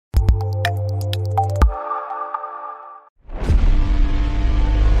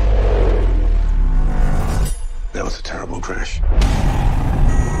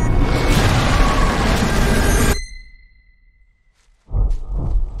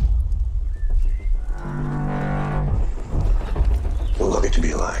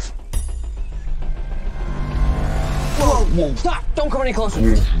Afterlife. Whoa! Whoa! Stop! Don't come any closer.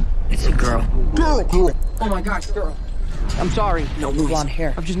 It's a girl. Girl! Oh my God, it's a girl. I'm sorry. No noise. Blonde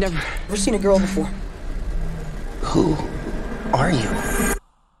hair. I've just never seen a girl before. Who are you?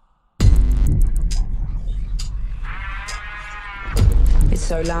 It's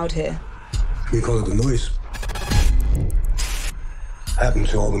so loud here. We call it the noise. Happens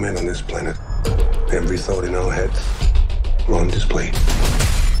to all the men on this planet. Every thought in our heads, we're on display.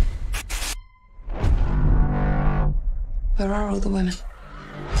 Where are all the women?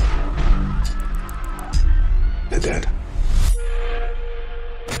 They're dead.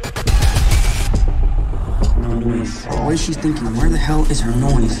 No noise. What is she thinking? Where the hell is her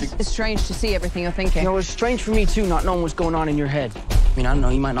noise? It's strange to see everything you're thinking. You know, it's strange for me, too, not knowing what's going on in your head. I mean, I don't know,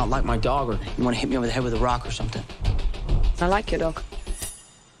 you might not like my dog, or you want to hit me over the head with a rock or something. I like your dog.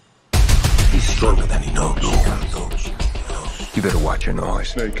 He's stronger than he knows. You better watch your noise.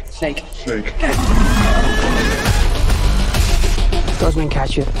 Snake. Snake. If those men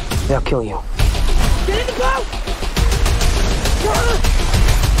catch you, they'll kill you. Get in the boat!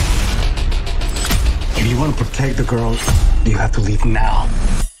 If you want to protect the girls, you have to leave now.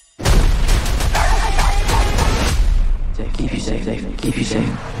 Safe. Keep you safe. Keep you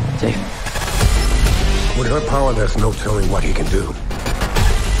safe. Safe. With her power, there's no telling what he can do.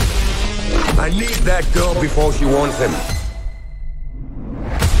 I need that girl before she wants him.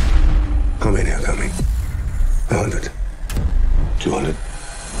 How many are coming? 100? 200?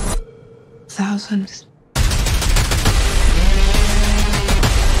 Thousands.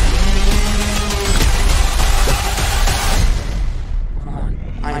 Come on.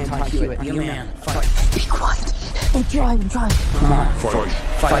 I am Todd Hewitt. Be a man. Fight. Be quiet. I'm trying. Come on.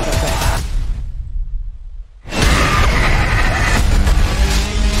 Fight.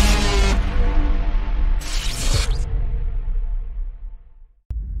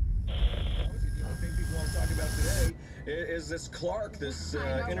 Is this Clark, this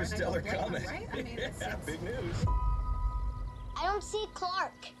interstellar comet? Right? I mean, yeah, big news. I don't see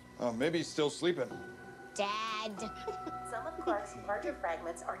Clark. Oh, maybe he's still sleeping. Dad. Some of Clark's larger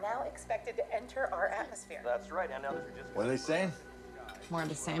fragments are now expected to enter our atmosphere. That's right, and now they're just What are they saying? More of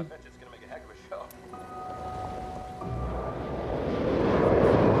the same. It's gonna make a heck of a show.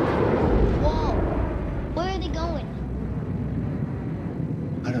 Whoa. Where are they going?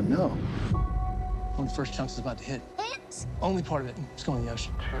 I don't know. When the first chunk's about to hit. Hit? Only part of it. It's going in the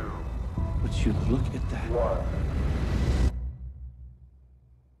ocean. Would you look at that?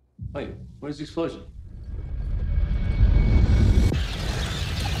 Wait, where's the explosion?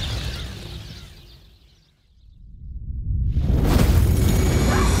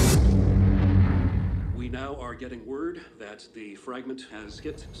 We now are getting word that the fragment has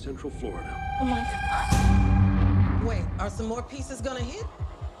hit Central Florida. Oh my God. Wait, are some more pieces gonna hit?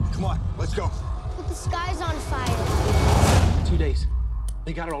 Come on, let's go. But the sky's on fire. 2 days.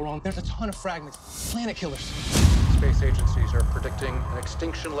 They got it all wrong. There's a ton of fragments. Planet killers. Space agencies are predicting an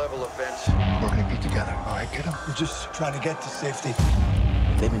extinction level event. We're gonna be together, all right, kiddo? We're just trying to get to safety.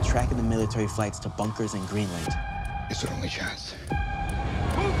 They've been tracking the military flights to bunkers in Greenland. It's our only chance.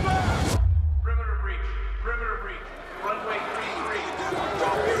 Perimeter breach. Runway 33.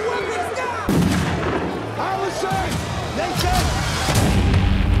 Allison! Nathan!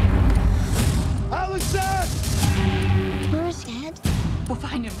 Allison! Where's Dad? We'll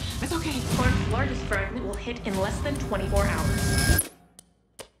find him. It's okay. Clark's largest fragment will hit in less than 24 hours.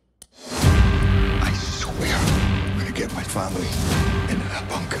 I swear, I'm gonna get my family into that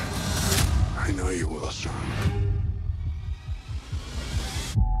bunker. I know you will, son.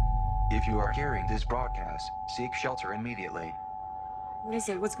 If you are hearing this broadcast, seek shelter immediately. What is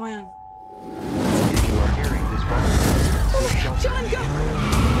it? What's going on? If you are hearing this broadcast, seek shelter immediately.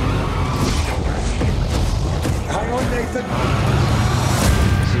 Hang on, Nathan.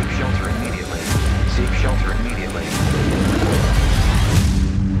 Seek shelter immediately. Seek shelter immediately.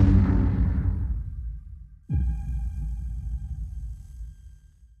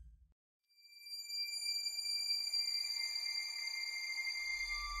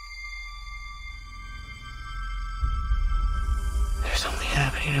 There's something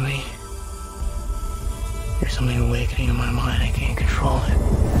happening to me. There's something awakening in my mind. I can't control it.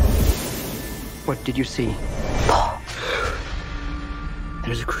 What did you see?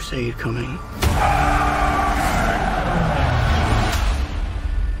 There's a crusade coming.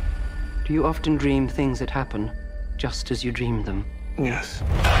 Do you often dream things that happen just as you dreamed them? Yes.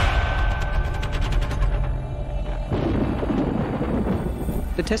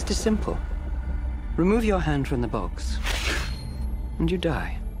 The test is simple. Remove your hand from the box, and you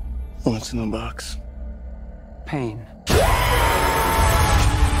die. What's in the box? Pain.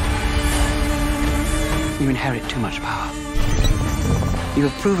 You inherit too much power. You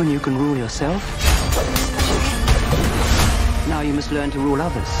have proven you can rule yourself. Now you must learn to rule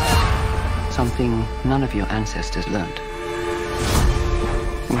others. Something none of your ancestors learned.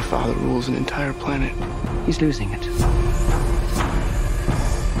 My father rules an entire planet. He's losing it.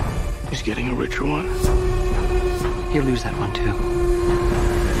 He's getting a richer one. He'll lose that one too.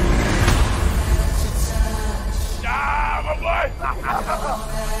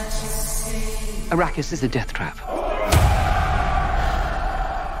 Arrakis is a death trap.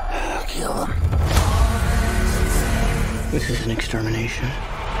 Kill him. This is an extermination.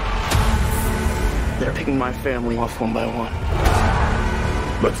 They're picking my family off one by one.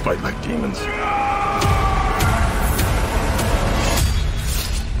 Let's fight like demons.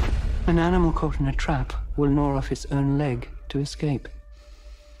 An animal caught in a trap will gnaw off its own leg to escape.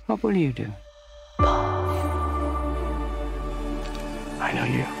 What will you do? I know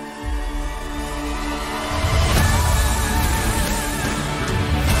you.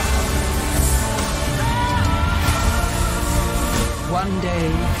 One day,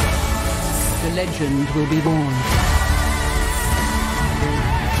 the legend will be born.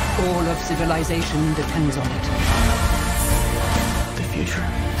 All of civilization depends on it. The future.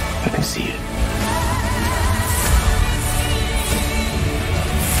 I can see it.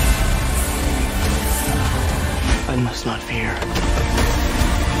 I must not fear.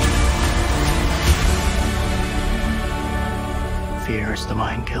 Fear is the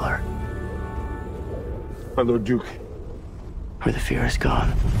mind killer. My Lord Duke. Where the fear is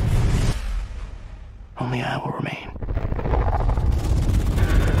gone, only I will remain.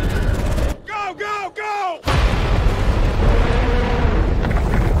 Go, go, go!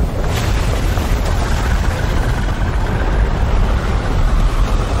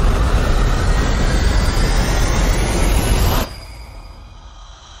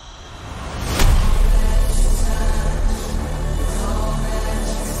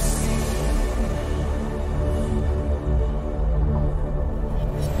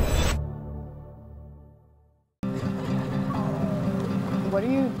 What are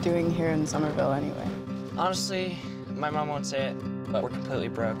you doing here in Somerville anyway? Honestly, my mom won't say it, but we're completely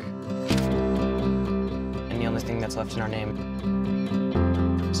broke. And the only thing that's left in our name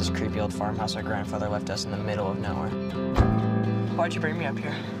is this creepy old farmhouse our grandfather left us in the middle of nowhere. Why'd you bring me up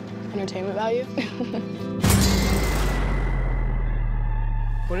here? Entertainment value?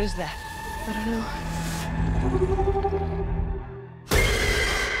 What is that? I don't know.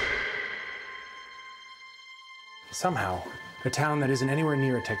 Somehow, a town that isn't anywhere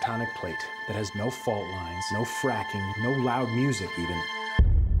near a tectonic plate, that has no fault lines, no fracking, no loud music even,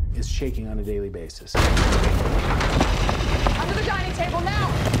 is shaking on a daily basis. Under the dining table now!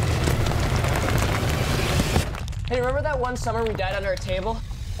 Hey, remember that one summer we died under a table?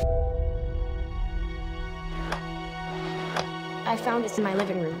 I found this in my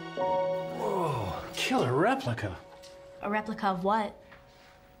living room. Whoa, killer replica. A replica of what?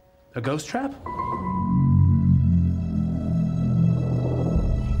 A ghost trap?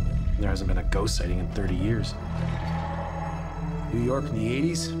 There hasn't been a ghost sighting in 30 years. New York in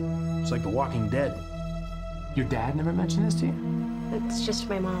the 80s, it's like The Walking Dead. Your dad never mentioned this to you? It's just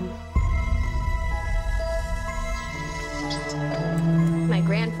my mom. My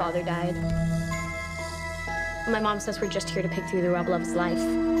grandfather died. My mom says we're just here to pick through the rubble of his life. Wait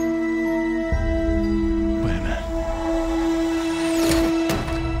a minute.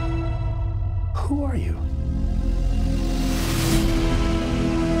 Who are you?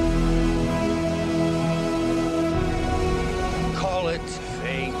 Call it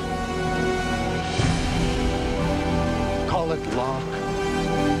fate. Call it luck.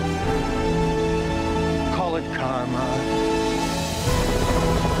 Call it karma.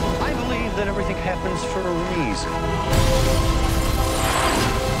 I believe that everything happens for a reason.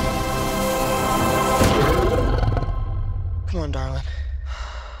 Come on, darling.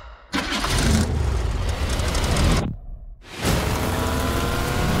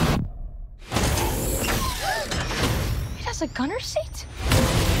 It has a gunner seat?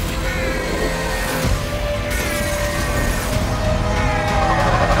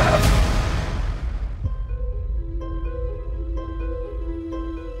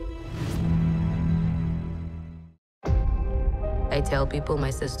 I tell people my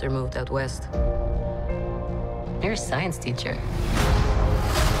sister moved out west. You're a science teacher.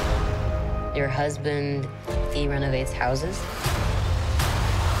 Your husband, he renovates houses.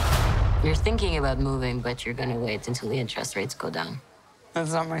 You're thinking about moving, but you're gonna wait until the interest rates go down.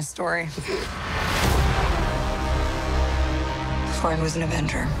 That's not my story. Before I was an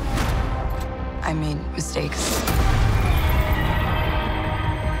Avenger, I made mistakes.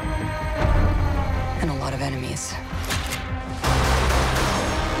 And a lot of enemies.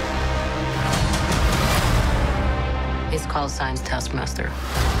 His call sign's Taskmaster.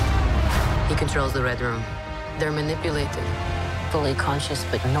 He controls the Red Room. They're manipulated, fully conscious,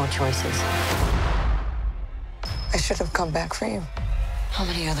 but no choices. I should have come back for you. How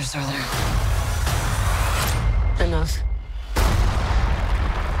many others are there? Enough.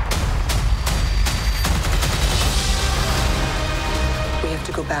 We have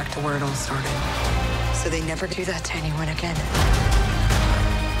to go back to where it all started. So they never do that to anyone again.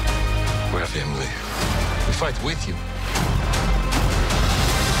 We're family. We fight with you.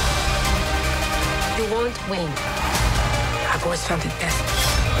 You won't win. I've always found it best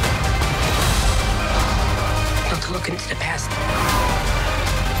not to look into the past.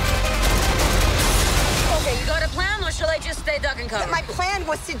 Okay, you got a plan, or shall I just stay duck and cover? My plan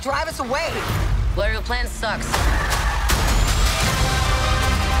was to drive us away. Well, your plan sucks.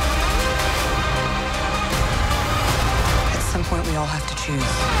 At some point, we all have to choose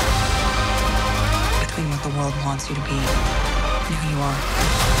between what the world wants you to be and who you are.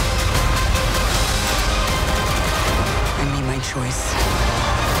 I made my choice.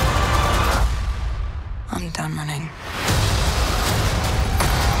 I'm done running.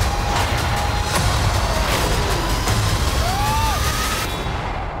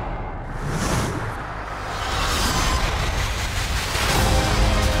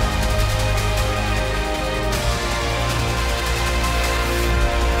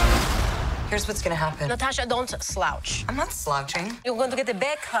 Here's what's gonna happen. Natasha, don't slouch. I'm not slouching. You're going to get a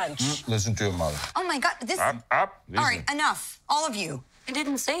back hunch. Listen to your mother. Oh my God, this... Up. All right, enough. All of you. I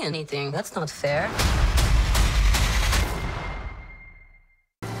didn't say anything. That's not fair.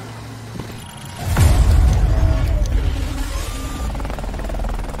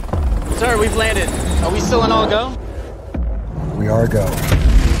 Sir, we've landed. Are we still in all go? We are go.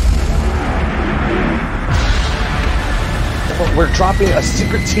 We're dropping a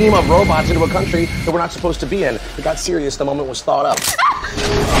secret team of robots into a country that we're not supposed to be in. It got serious the moment it was thought up.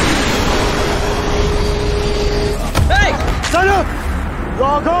 Hey! Stand up! You're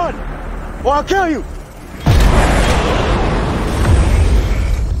all gone, or I'll kill you!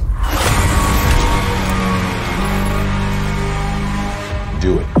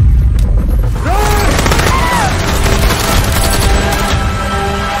 Do it.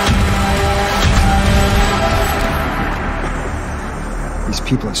 These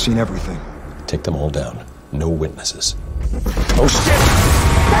people have seen everything. Take them all down. No witnesses. Oh, shit!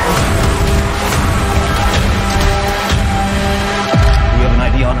 Do you have an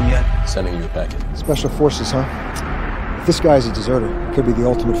ID on him yet? Sending you a packet. Special forces, huh? If this guy's a deserter, it could be the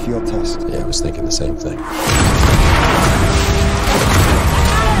ultimate field test. Yeah, I was thinking the same thing.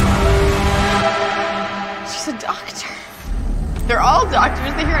 She's a doctor. They're all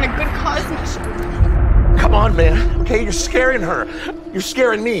doctors. They're here on a good cause mission. Come on, man. Okay, you're scaring her. You're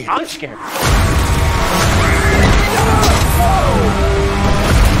scaring me. I'm scared.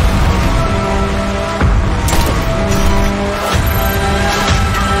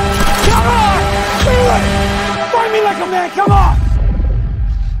 Come on! Do it! Fight me like a man, come on!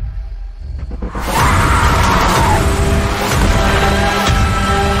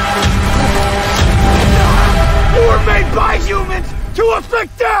 You were made by humans to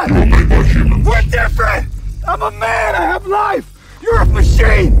afflict death! We're different! I'm a man, I have life! You're a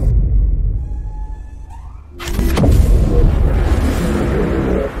machine!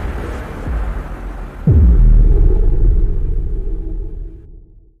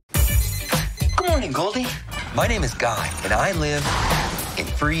 Good morning, Goldie. My name is Guy, and I live in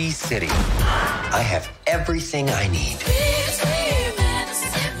Free City. I have everything I need.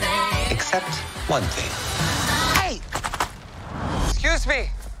 Except one thing. Hey! Excuse me.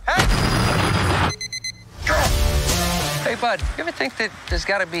 Hey! Hey, bud, you ever think that there's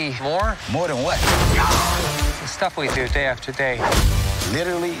got to be more? More than what? The stuff we do day after day.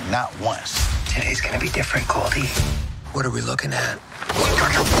 Literally not once. Today's gonna be different, Goldie. What are we looking at?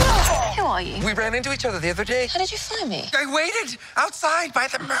 Who are you? We ran into each other the other day. How did you find me? I waited outside by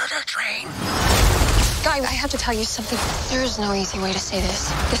the murder train. Guy, I have to tell you something. There is no easy way to say this.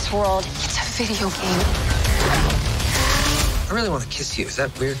 This world, it's a video game. I really want to kiss you. Is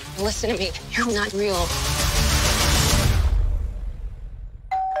that weird? Listen to me. You're not real.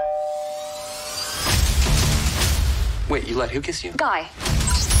 Wait, you let who kiss you? Guy.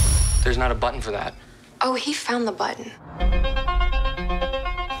 There's not a button for that. Oh, he found the button.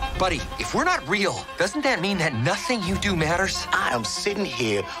 Buddy, if we're not real, doesn't that mean that nothing you do matters? I am sitting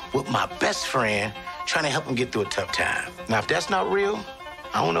here with my best friend trying to help him get through a tough time. Now, if that's not real,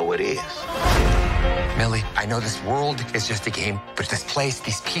 I don't know what is. Millie, I know this world is just a game, but this place,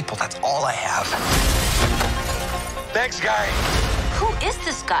 these people, that's all I have. Thanks, guy. Who is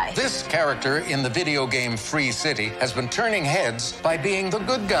this guy? This character in the video game Free City has been turning heads by being the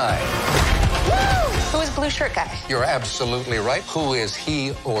good guy. Woo! Who is blue shirt guy? You're absolutely right. Who is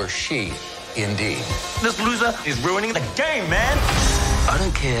he or she, indeed? This loser is ruining the game, man. I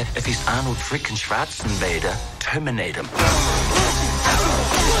don't care if he's Arnold freaking Schwarzenegger. Terminate him.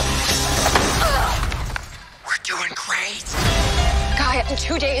 We're doing great. Guy, in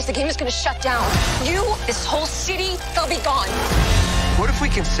 2 days, the game is gonna shut down. You, this whole city, they'll be gone. What if we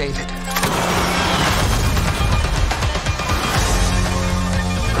can save it?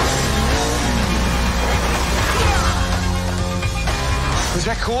 Was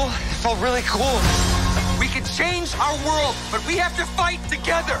that cool? It felt really cool. We can change our world, but we have to fight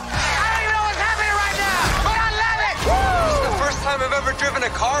together. I don't even know what's happening right now, but I love it! This is the first time I've ever driven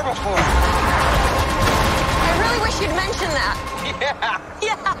a car before. I really wish you'd mention that. Yeah.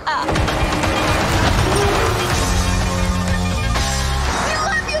 Yeah. We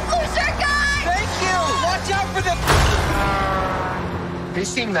love you, blue shirt guy! Thank you! Watch out for them! They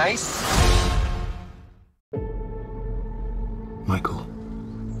seem nice. Michael,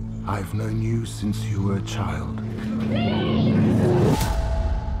 I've known you since you were a child.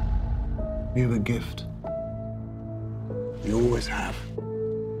 You have a gift. You always have.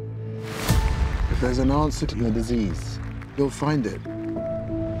 If there's an answer to your disease, you'll find it.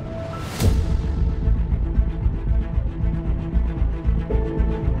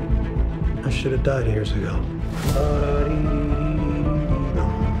 I should have died years ago.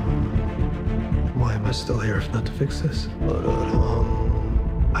 Why am I still here if not to fix this?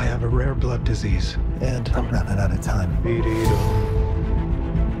 I have a rare blood disease, and I'm running out of time.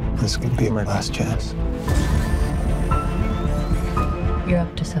 This could be my last chance. You're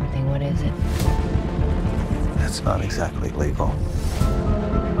up to something. What is it? It's not exactly legal.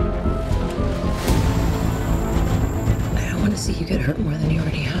 I don't want to see you get hurt more than you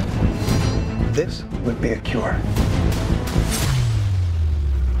already have. This would be a cure.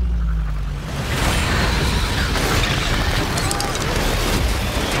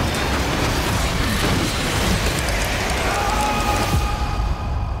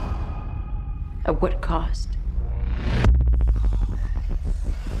 At what cost?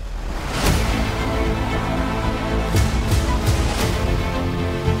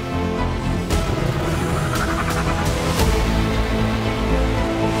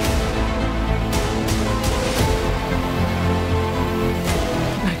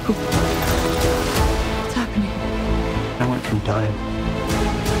 Michael, what's happening? I went from dying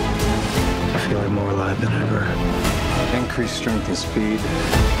to feeling more alive than ever. Increased strength and speed.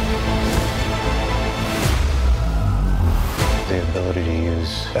 The ability to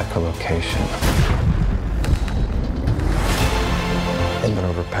use echolocation. And an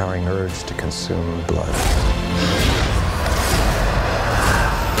overpowering urge to consume blood.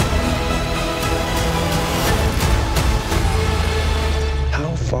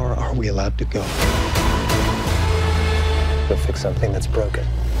 How far are we allowed to go? To fix something that's broken.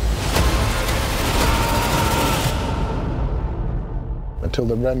 Until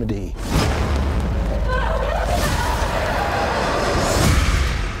the remedy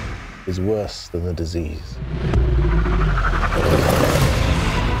is worse than the disease.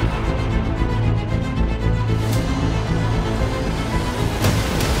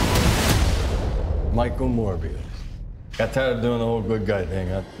 Michael Morbius. Got tired of doing the whole good guy thing,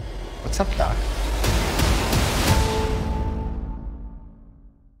 huh? What's up, Doc?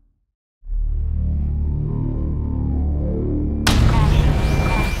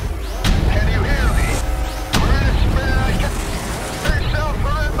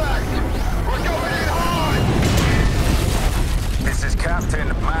 This is Captain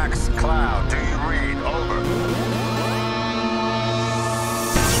Max Cloud. Do you read? Over.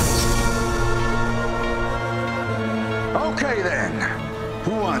 Okay then.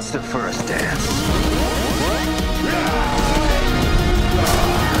 Who wants the first dance?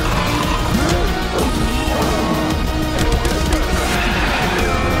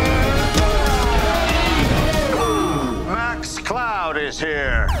 Max Cloud is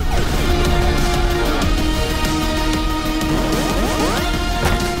here.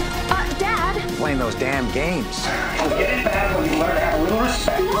 Dad? Playing those damn games. You'll get it back when you learn to have a little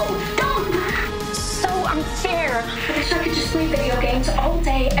respect. No, don't! So unfair. I wish I could just play video games all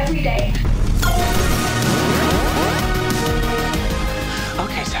day, every day.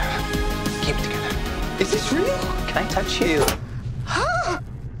 Okay, Sarah. Keep it together. Is this real? Can I touch you?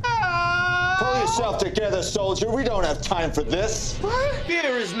 Pull yourself together, soldier. We don't have time for this. What?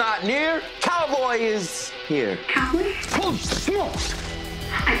 Fear is not near. Cowboy is here. Cowboy? Holy smokes!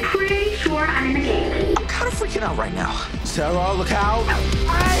 I'm pretty sure I'm in the game. I'm kind of freaking out right now. Sarah, look out.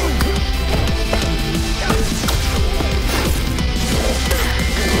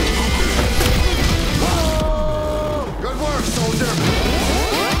 Whoa! Good work, soldier.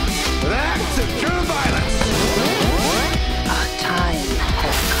 That's a pure violence. Our time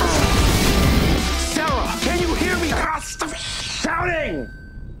has come. Sarah, can you hear me? Stop shouting!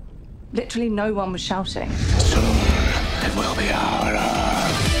 Literally no one was shouting. Soon it will be our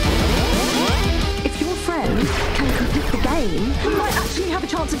If your friend can complete the game, you might actually have a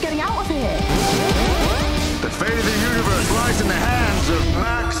chance of getting out of here. The fate of the universe lies in the hands of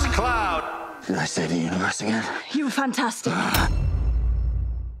Max Cloud. Did I say the universe again? You were fantastic.